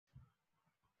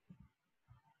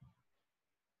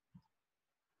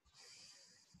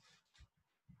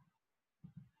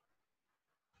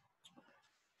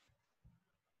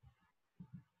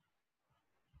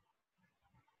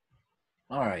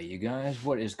All right, you guys,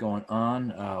 what is going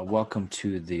on? Welcome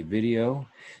to the video.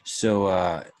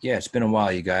 Yeah, it's been a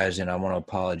while, you guys, and I want to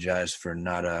apologize for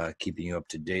not keeping you up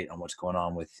to date on what's going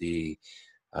on with the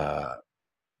uh,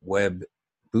 web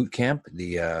boot camp,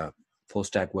 the full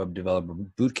stack web developer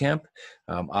boot camp.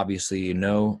 Obviously,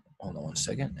 hold on one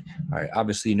second. All right,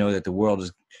 obviously, you know that the world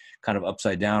is kind of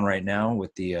upside down right now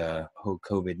with the whole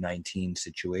COVID-19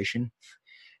 situation.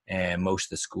 And most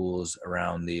of the schools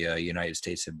around the United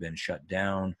States have been shut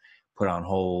down, put on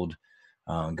hold,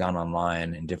 gone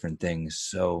online, and different things.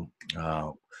 So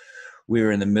we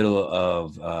were in the middle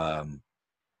of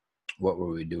what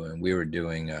were we doing? We were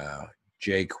doing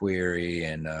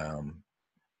jQuery and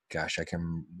gosh, I can't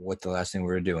remember what the last thing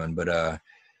we were doing, but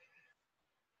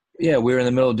yeah, we were in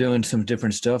the middle of doing some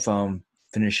different stuff.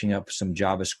 Finishing up some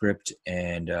JavaScript,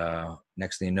 and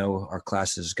next thing you know, our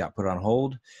classes got put on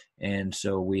hold, and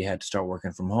so we had to start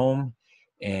working from home,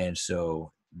 and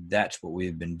so that's what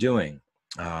we've been doing.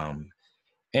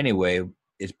 Anyway,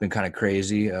 it's been kind of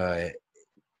crazy.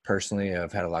 Personally,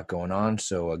 I've had a lot going on,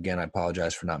 so again, I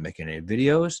apologize for not making any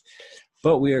videos,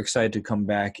 but we are excited to come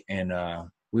back, and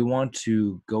we want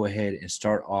to go ahead and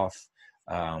start off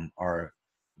our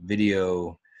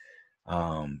video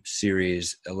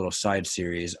series, a little side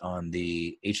series on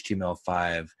the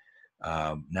HTML5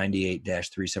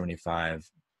 98-375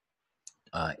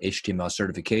 HTML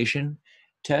certification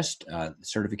test.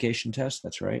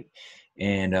 That's right.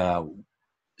 And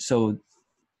so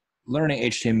learning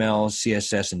HTML,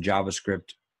 CSS, and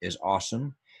JavaScript is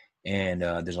awesome. And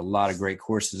there's a lot of great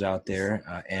courses out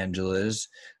there. Angela's,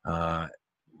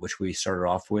 which we started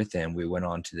off with, and we went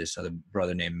on to this other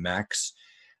brother named Max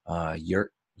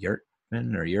Yurt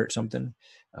or Yurt something,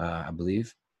 I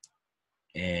believe.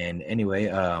 And anyway,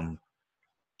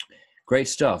 great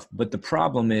stuff. But the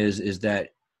problem is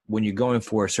that when you're going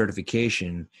for a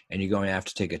certification and you're going to have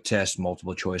to take a test,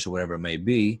 multiple choice or whatever it may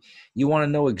be, you want to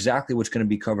know exactly what's going to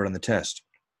be covered on the test,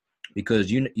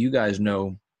 because you guys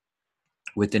know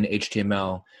within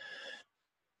HTML,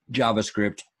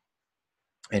 JavaScript,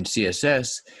 and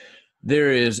CSS,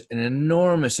 there is an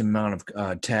enormous amount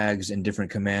of tags and different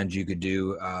commands you could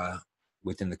do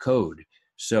within the code.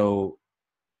 So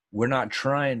we're not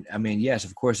trying, I mean, yes,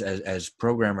 of course, as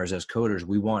programmers, as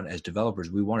coders, as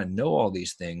developers, we want to know all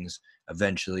these things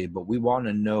eventually, but we want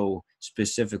to know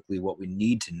specifically what we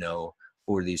need to know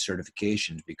for these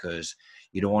certifications, because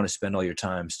you don't want to spend all your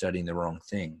time studying the wrong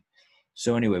thing.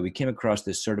 So anyway, we came across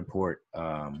this Certiport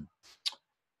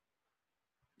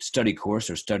study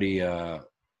course or study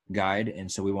guide,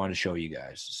 and so we wanted to show you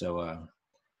guys. So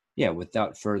yeah,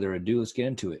 without further ado, let's get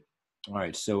into it. All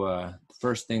right, so the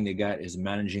first thing they got is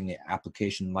managing the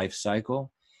application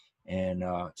lifecycle, and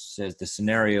it says the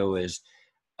scenario is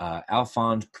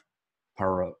Alphonse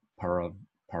Parovsky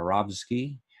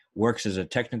works as a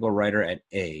technical writer at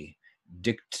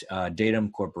Datum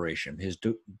Corporation. His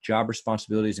job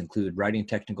responsibilities include writing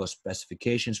technical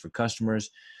specifications for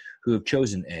customers who have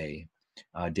chosen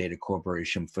Data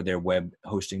Corporation for their web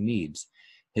hosting needs.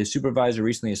 His supervisor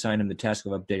recently assigned him the task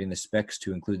of updating the specs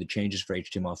to include the changes for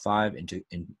HTML5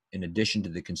 in addition to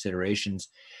the considerations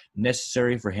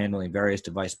necessary for handling various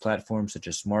device platforms such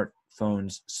as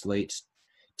smartphones, slates,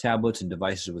 tablets, and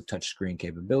devices with touchscreen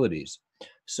capabilities.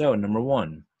 So, number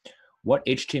one, what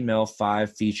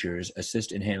HTML5 features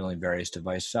assist in handling various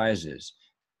device sizes?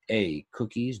 A,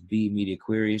 cookies, B, media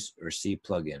queries, or C,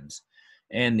 plugins?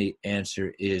 And the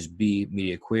answer is B,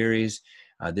 media queries.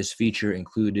 This feature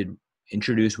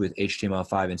introduced with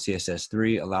HTML5 and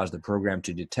CSS3 allows the program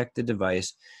to detect the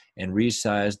device and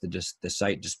resize the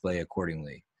site display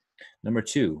accordingly. Number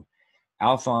two,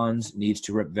 Alphonse needs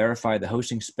to verify the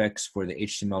hosting specs for the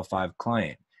HTML5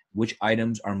 client. Which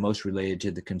items are most related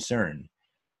to the concern?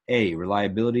 A,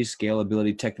 reliability,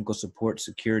 scalability, technical support,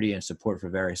 security, and support for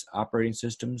various operating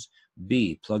systems.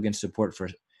 B, plugin support for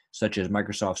such as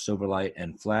Microsoft Silverlight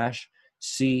and Flash.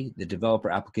 C, the developer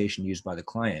application used by the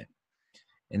client.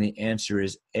 And the answer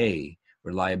is A,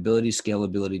 reliability,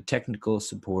 scalability, technical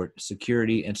support,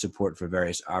 security, and support for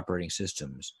various operating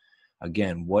systems.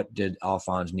 Again, what did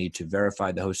Alphonse need to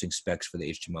verify the hosting specs for the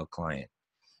HTML client?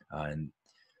 And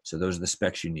so those are the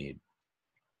specs you need.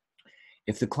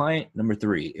 Number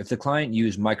three, if the client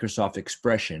used Microsoft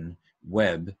Expression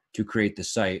Web to create the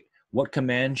site, what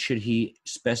command should he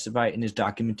specify in his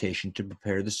documentation to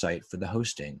prepare the site for the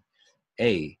hosting?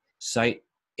 A, site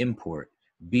import.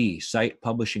 B, site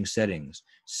publishing settings.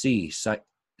 C,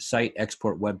 site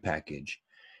export web package.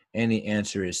 And the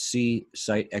answer is C,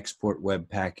 site export web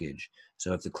package.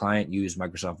 So if the client used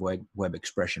Microsoft Web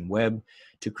Expression Web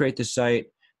to create the site,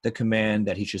 the command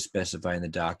that he should specify in the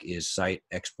doc is site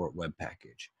export web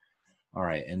package. All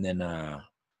right, and then an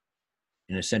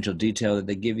essential detail that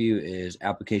they give you is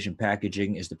application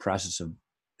packaging is the process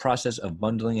of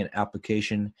bundling an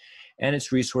application and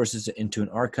its resources into an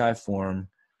archive format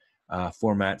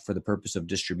for the purpose of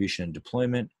distribution and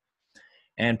deployment.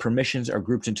 And permissions are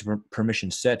grouped into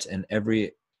permission sets, and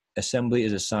every assembly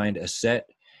is assigned a set.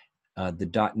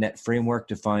 The .NET framework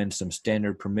defines some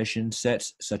standard permission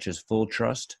sets, such as full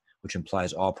trust, which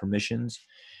implies all permissions,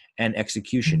 and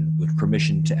execution, with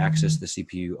permission to access the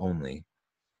CPU only.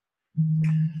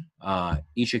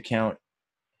 Each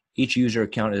user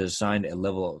account is assigned a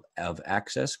level of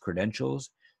access credentials.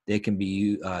 They can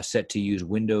be set to use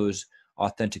Windows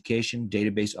authentication,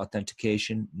 database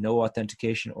authentication, no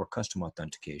authentication, or custom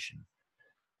authentication.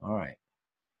 All right.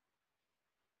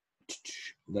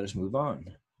 Let us move on.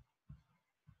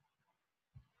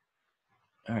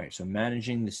 All right, so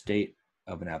managing the state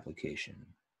of an application.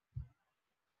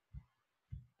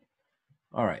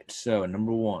 All right, so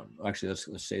number one, actually,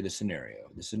 let's say the scenario.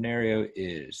 The scenario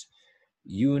is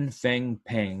Yun Feng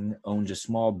Peng owns a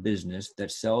small business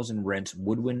that sells and rents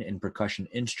woodwind and percussion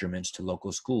instruments to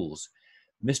local schools.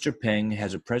 Mr. Peng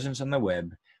has a presence on the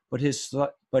web, but his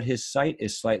site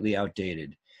is slightly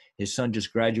outdated. His son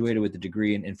just graduated with a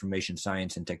degree in information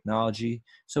science and technology,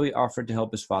 so he offered to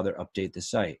help his father update the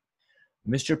site.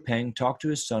 Mr. Peng talked to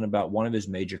his son about one of his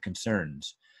major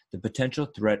concerns, the potential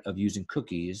threat of using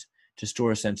cookies to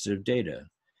store sensitive data.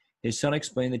 His son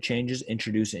explained the changes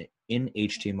introduced in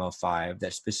HTML5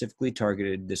 that specifically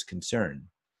targeted this concern.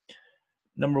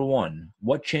 Number one,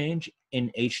 what change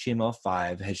in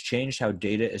HTML5 has changed how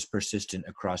data is persistent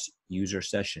across user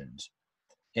sessions?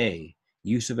 A,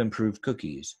 use of improved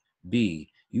cookies. B,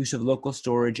 use of local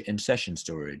storage and session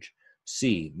storage.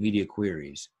 C, media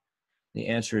queries. The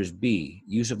answer is B,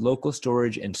 use of local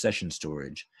storage and session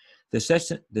storage.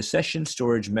 The session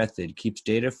storage method keeps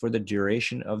data for the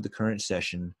duration of the current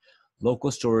session.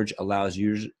 Local storage allows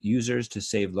users to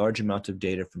save large amounts of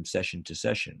data from session to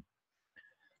session.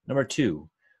 Number two,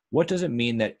 what does it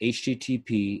mean that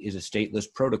HTTP is a stateless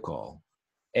protocol?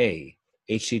 A,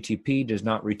 HTTP does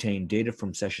not retain data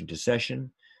from session to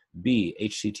session. B,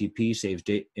 HTTP saves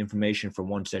information for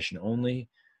one session only.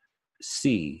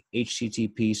 C,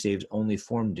 HTTP saves only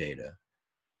form data.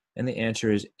 And the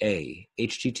answer is A,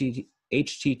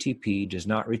 HTTP does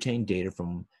not retain data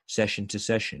from session to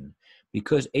session.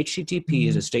 Because HTTP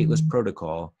is a stateless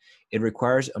protocol, it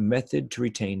requires a method to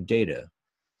retain data.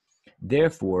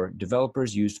 Therefore,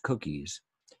 developers used cookies.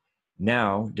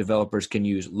 Now, developers can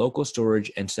use local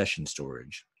storage and session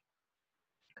storage.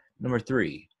 Number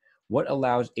three, what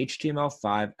allows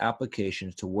HTML5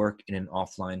 applications to work in an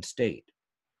offline state?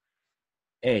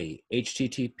 A,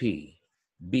 HTTP,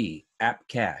 B, app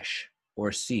cache,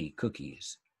 or C,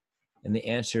 cookies? And the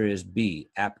answer is B,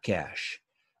 app cache.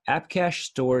 App cache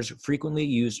stores frequently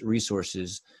used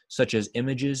resources such as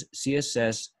images,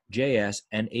 CSS, JS,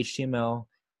 and HTML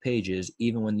pages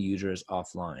even when the user is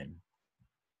offline.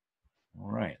 All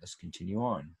right, let's continue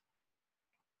on.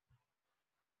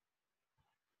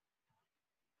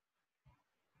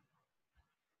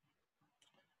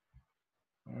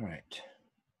 All right.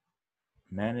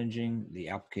 Managing the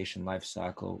application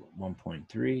lifecycle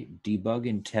 1.3, debug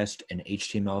and test an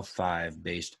HTML5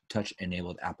 based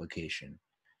touch-enabled application.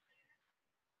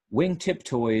 Wingtip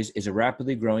Toys is a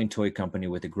rapidly growing toy company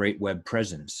with a great web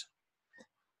presence.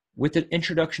 With the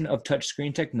introduction of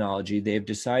touchscreen technology, they have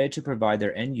decided to provide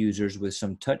their end users with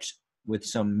some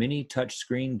mini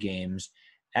touchscreen games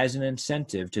as an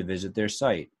incentive to visit their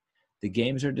site. The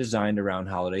games are designed around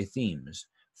holiday themes.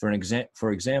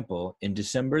 For example, in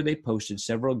December, they posted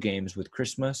several games with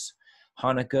Christmas,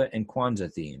 Hanukkah, and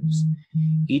Kwanzaa themes.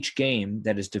 Each game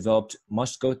that is developed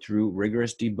must go through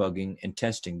rigorous debugging and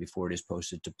testing before it is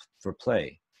posted for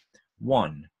play.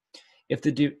 1. If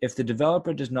the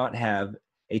developer does not have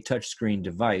a touchscreen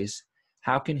device,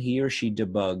 how can he or she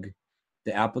debug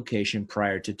the application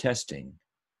prior to testing?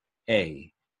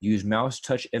 A, use mouse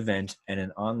touch event and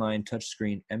an online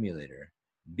touchscreen emulator.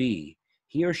 B,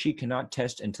 he or she cannot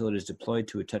test until it is deployed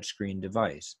to a touchscreen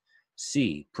device.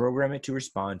 C, program it to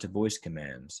respond to voice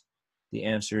commands. The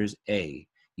answer is A,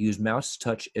 use mouse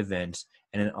touch events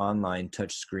and an online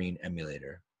touchscreen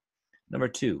emulator. Number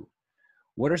 2,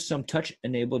 what are some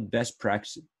touch-enabled best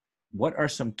practices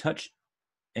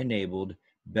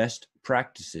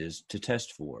to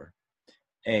test for?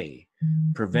 A,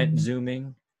 prevent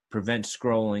zooming, prevent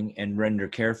scrolling, and render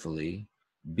carefully.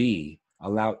 B,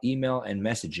 allow email and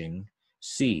messaging.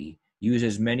 C, use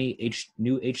as many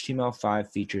new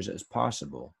HTML5 features as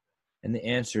possible. And the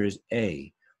answer is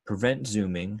A, prevent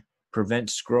zooming, prevent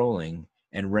scrolling,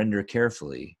 and render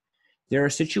carefully. There are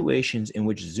situations in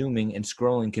which zooming and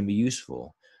scrolling can be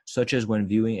useful, such as when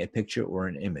viewing a picture or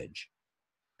an image.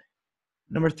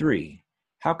 Number 3,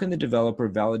 how can the developer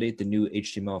validate the new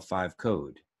HTML5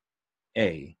 code?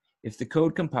 A, if the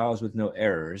code compiles with no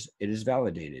errors, it is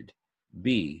validated.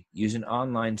 B, use an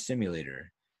online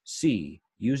simulator. C,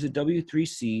 use the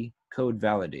W3C code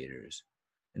validators.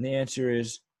 And the answer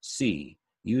is C,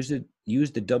 use the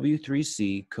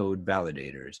W3C code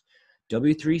validators.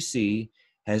 W3C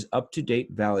has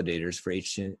up-to-date validators for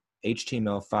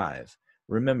HTML5.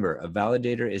 Remember, a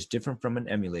validator is different from an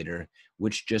emulator,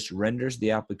 which just renders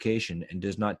the application and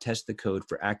does not test the code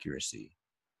for accuracy.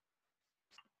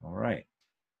 All right.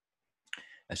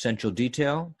 Essential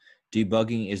detail.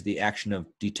 Debugging is the action of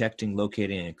detecting,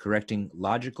 locating, and correcting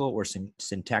logical or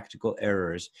syntactical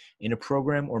errors in a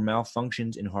program or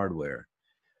malfunctions in hardware.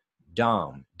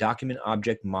 DOM, Document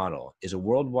Object Model, is a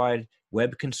worldwide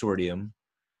web consortium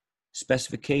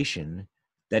specification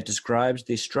that describes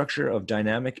the structure of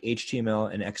dynamic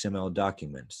HTML and XML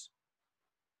documents.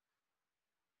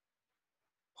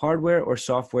 Hardware or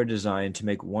software designed to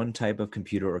make one type of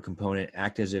computer or component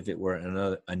act as if it were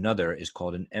another is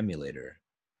called an emulator.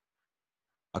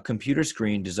 A computer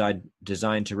screen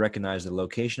designed to recognize the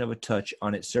location of a touch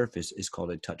on its surface is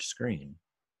called a touch screen.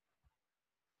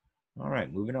 All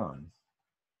right, moving on.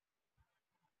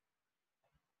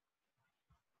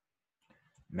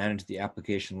 Manage the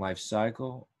application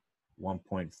lifecycle.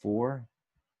 1.4,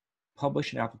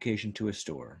 publish an application to a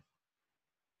store.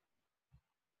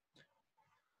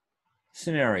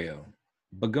 Scenario.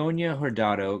 Begonia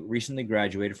Hurtado recently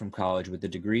graduated from college with a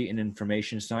degree in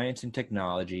information science and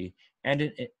technology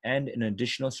and an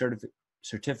additional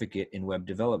certificate in web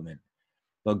development.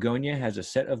 Begonia has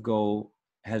set a goal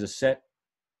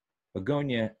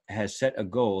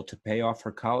to pay off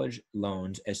her college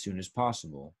loans as soon as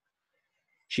possible.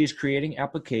 She is creating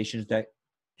applications that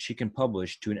she can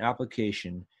publish to an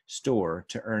application store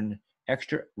to earn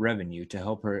extra revenue to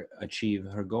help her achieve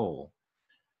her goal.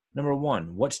 Number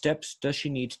 1, what steps does she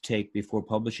need to take before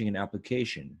publishing an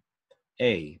application?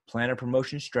 A, plan a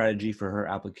promotion strategy for her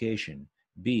application.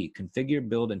 B, configure,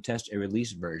 build, and test a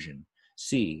release version.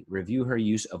 C, review her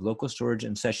use of local storage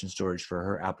and session storage for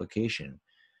her application.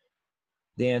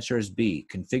 The answer is B,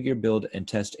 configure, build, and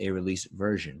test a release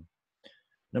version.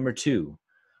 Number 2,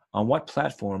 on what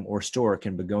platform or store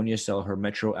can Begonia sell her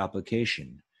Metro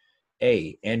application?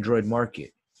 A, Android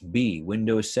Market. B,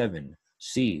 Windows 7.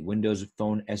 C, Windows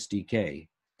Phone SDK.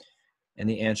 And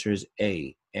the answer is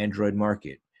A, Android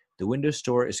Market. The Windows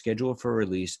Store is scheduled for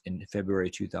release in February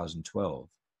 2012.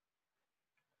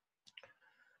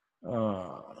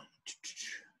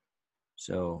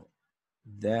 So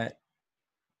that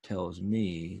tells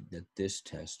me that this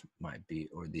test might be,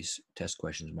 or these test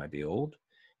questions might be old,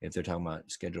 if they're talking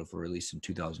about scheduled for release in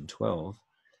 2012.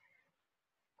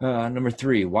 Number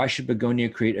 3, why should Begonia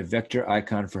create a vector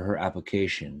icon for her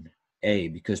application? A,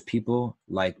 because people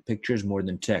like pictures more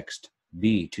than text.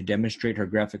 B, to demonstrate her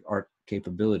graphic art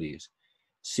capabilities.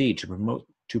 C, to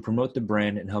promote the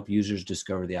brand and help users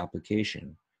discover the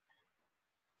application.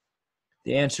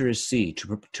 The answer is C,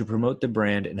 to promote the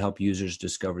brand and help users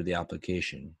discover the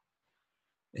application.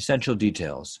 Essential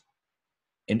details.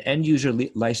 An end-user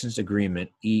license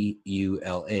agreement,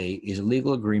 EULA, is a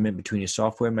legal agreement between a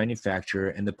software manufacturer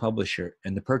and the publisher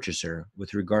and the purchaser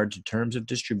with regard to terms of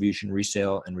distribution,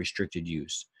 resale, and restricted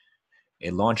use.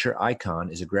 A launcher icon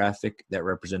is a graphic that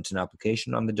represents an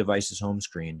application on the device's home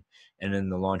screen and in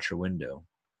the launcher window.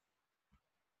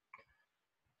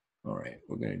 All right,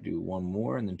 we're going to do one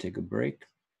more and then take a break.